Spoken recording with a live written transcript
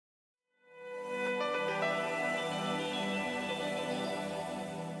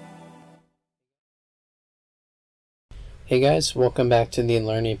Hey guys, welcome back to the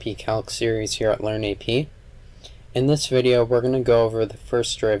LearnAPCalc series here at LearnAP. In this video, we're going to go over the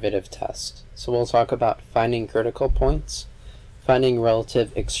first derivative test. So we'll talk about finding critical points, finding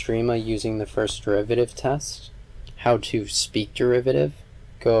relative extrema using the first derivative test, how to speak derivative,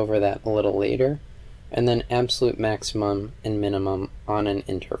 go over that a little later, and then absolute maximum and minimum on an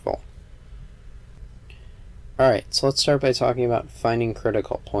interval. Alright, so let's start by talking about finding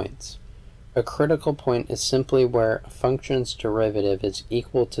critical points. A critical point is simply where a function's derivative is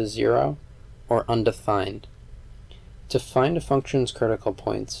equal to 0 or undefined. To find a function's critical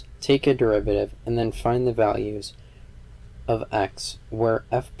points, take a derivative and then find the values of x where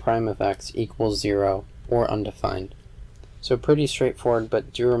f prime of x equals 0 or undefined. So pretty straightforward,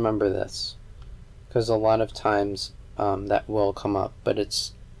 but do remember this, because a lot of times that will come up, but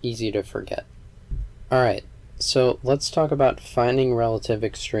it's easy to forget. Alright. So let's talk about finding relative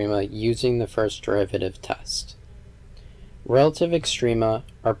extrema using the first derivative test. Relative extrema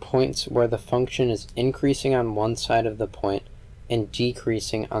are points where the function is increasing on one side of the point and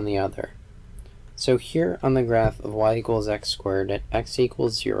decreasing on the other. So here on the graph of y equals x squared at x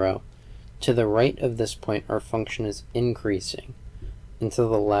equals 0, to the right of this point our function is increasing, and to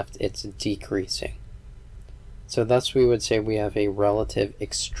the left it's decreasing. So thus we would say we have a relative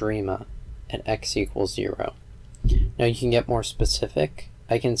extrema at x equals 0. Now you can get more specific.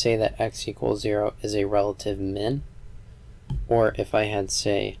 I can say that x equals 0 is a relative min, or if I had,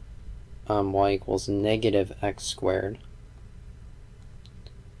 say, y equals negative x squared,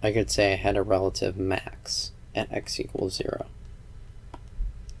 I could say I had a relative max at x equals 0.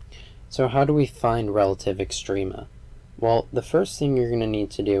 So how do we find relative extrema? Well, the first thing you're going to need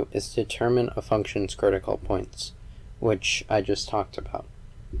to do is determine a function's critical points, which I just talked about.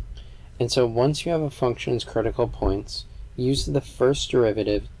 And so once you have a function's critical points, use the first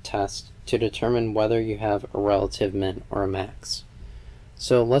derivative test to determine whether you have a relative min or a max.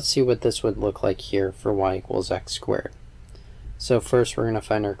 So let's see what this would look like here for y equals x squared. So first we're going to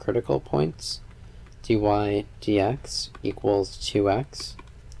find our critical points. dy dx equals 2x.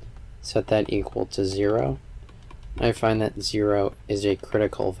 Set that equal to 0. I find that 0 is a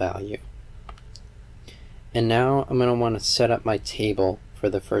critical value. And now I'm going to want to set up my table for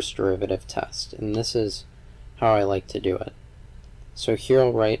the first derivative test, and this is how I like to do it. So here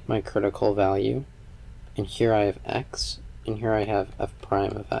I'll write my critical value, and here I have x, and here I have f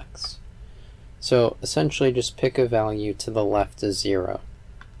prime of x. So essentially just pick a value to the left of 0,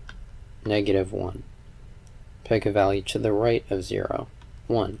 negative 1. Pick a value to the right of 0,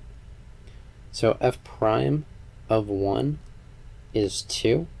 1. So f prime of 1 is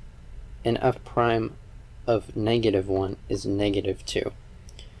 2, and f prime of negative 1 is negative 2.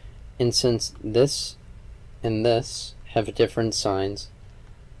 And since this and this have different signs,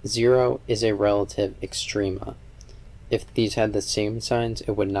 0 is a relative extrema. If these had the same signs,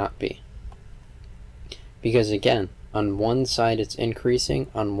 it would not be. Because again, on one side it's increasing,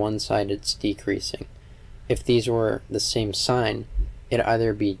 on one side it's decreasing. If these were the same sign, it'd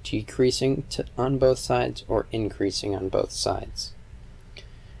either be decreasing on both sides or increasing on both sides.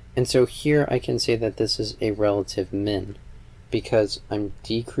 And so here I can say that this is a relative min, because I'm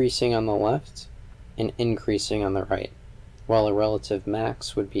decreasing on the left and increasing on the right, while a relative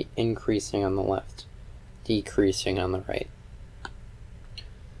max would be increasing on the left, decreasing on the right.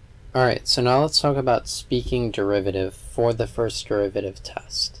 Alright, so now let's talk about speaking derivative for the first derivative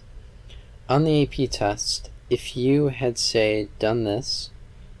test. On the AP test, if you had, say, done this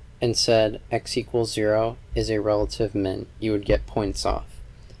and said x equals 0 is a relative min, you would get points off.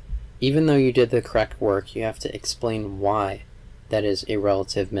 Even though you did the correct work, you have to explain why that is a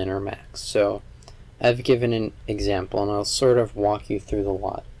relative min or max. So I've given an example, and I'll sort of walk you through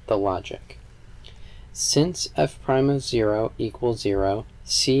the logic. Since f prime of 0 equals 0,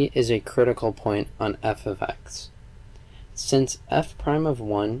 c is a critical point on f of x. Since f prime of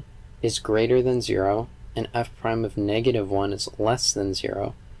 1 is greater than 0, and f prime of negative 1 is less than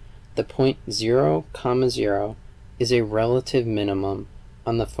 0, the point 0, 0 is a relative minimum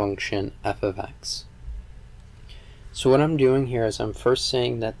on the function f of x. So what I'm doing here is I'm first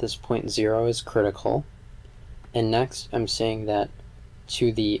saying that this point 0 is critical, and next I'm saying that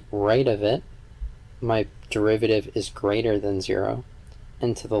to the right of it my derivative is greater than 0,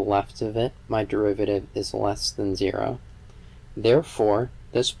 and to the left of it my derivative is less than 0. Therefore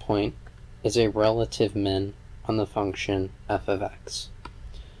this point is a relative min on the function f of x.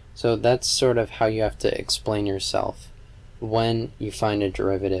 So that's sort of how you have to explain yourself when you find a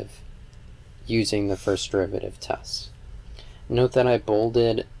derivative using the first derivative test. Note that I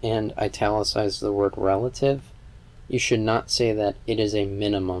bolded and italicized the word relative. You should not say that it is a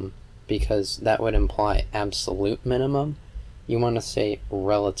minimum, because that would imply absolute minimum. You want to say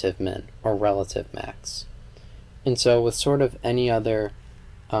relative min or relative max. And so with sort of any other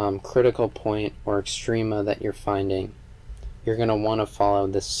critical point or extrema that you're finding, you're going to want to follow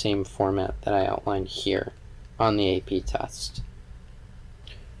this same format that I outlined here on the AP test.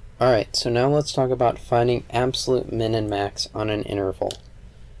 Alright, so now let's talk about finding absolute min and max on an interval.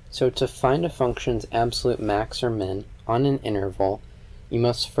 So to find a function's absolute max or min on an interval, you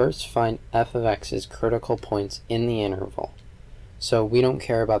must first find f of x's critical points in the interval. So we don't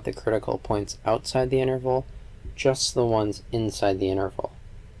care about the critical points outside the interval, just the ones inside the interval.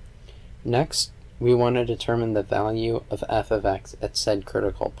 Next, we want to determine the value of f of x at said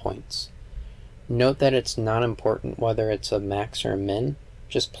critical points. Note that it's not important whether it's a max or a min,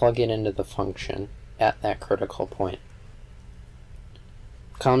 just plug it into the function at that critical point.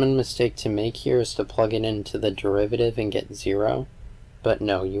 Common mistake to make here is to plug it into the derivative and get 0, but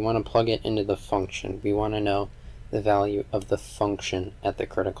no, you want to plug it into the function. We want to know the value of the function at the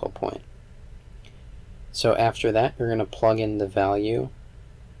critical point. So after that, you're going to plug in the value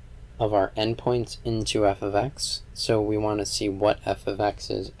of our endpoints into f of x, so we want to see what f of x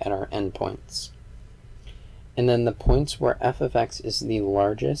is at our endpoints. And then the points where f of x is the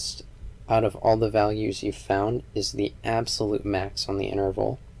largest out of all the values you found is the absolute max on the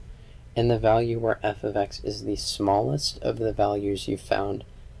interval, and the value where f of x is the smallest of the values you found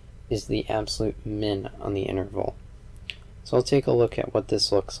is the absolute min on the interval. So I'll take a look at what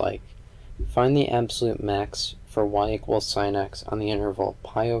this looks like. Find the absolute max for y equals sine x on the interval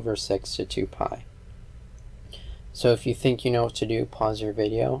pi over 6 to 2 pi. So if you think you know what to do, pause your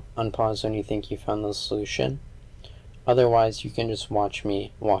video, unpause when you think you found the solution. Otherwise, you can just watch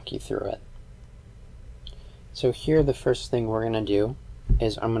me walk you through it. So here the first thing we're going to do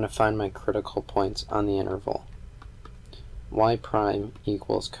is I'm going to find my critical points on the interval. Y prime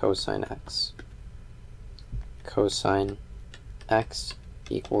equals cosine x. Cosine x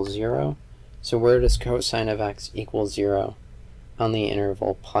equals 0. So where does cosine of x equal 0 on the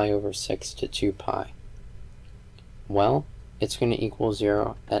interval pi over 6 to 2 pi? Well, it's going to equal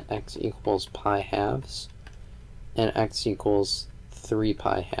 0 at x equals pi halves and x equals 3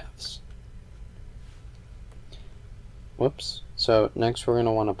 pi halves. Whoops. So next we're going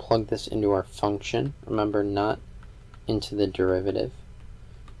to want to plug this into our function. Remember, not into the derivative.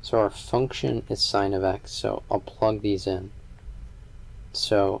 So our function is sine of x, so I'll plug these in.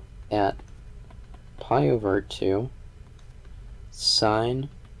 So at pi over 2, sine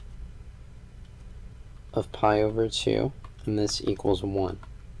of pi over 2, and this equals 1.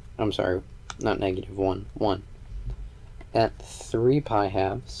 I'm sorry, not negative 1, 1. At 3 pi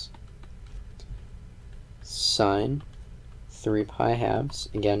halves, sine 3 pi halves,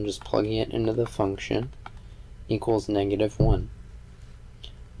 again just plugging it into the function, equals negative 1.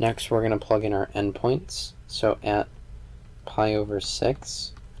 Next we're going to plug in our endpoints. So at pi over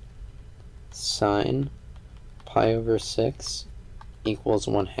 6, sine pi over 6 equals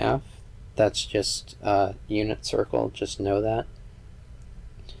 1/2. That's just a unit circle, just know that.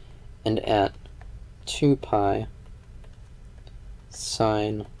 And at 2 pi,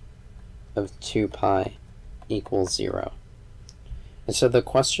 sine of 2 pi equals 0. And so the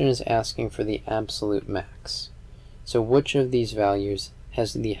question is asking for the absolute max. So which of these values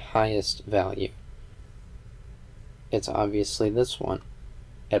has the highest value? It's obviously this one,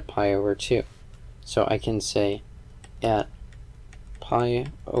 at pi over 2. So I can say at pi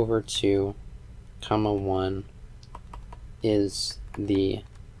over 2, comma 1 is the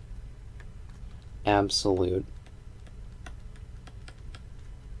absolute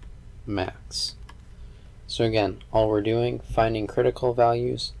max. So again, all we're doing, finding critical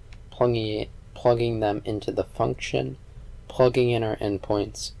values, plugging them into the function, plugging in our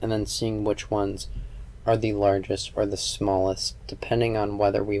endpoints, and then seeing which ones are the largest or the smallest, depending on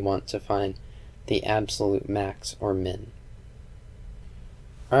whether we want to find the absolute max or min.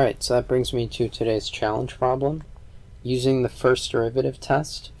 Alright, so that brings me to today's challenge problem. Using the first derivative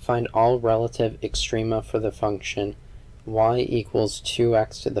test, find all relative extrema for the function y equals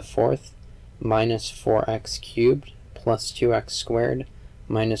 2x to the 4th minus 4x cubed plus 2x squared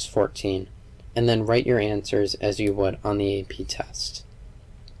minus 14, and then write your answers as you would on the AP test.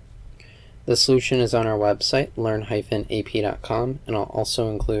 The solution is on our website, LearnAPCalc.com, and I'll also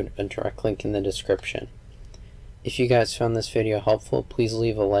include a direct link in the description. If you guys found this video helpful, please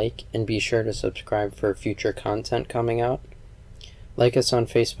leave a like and be sure to subscribe for future content coming out. Like us on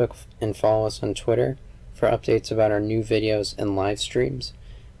Facebook and follow us on Twitter for updates about our new videos and live streams,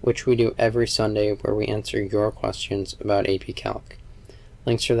 which we do every Sunday where we answer your questions about AP Calc.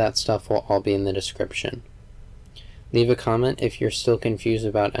 Links for that stuff will all be in the description. Leave a comment if you're still confused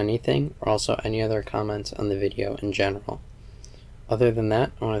about anything, or also any other comments on the video in general. Other than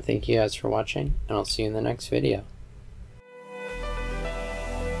that, I want to thank you guys for watching, and I'll see you in the next video.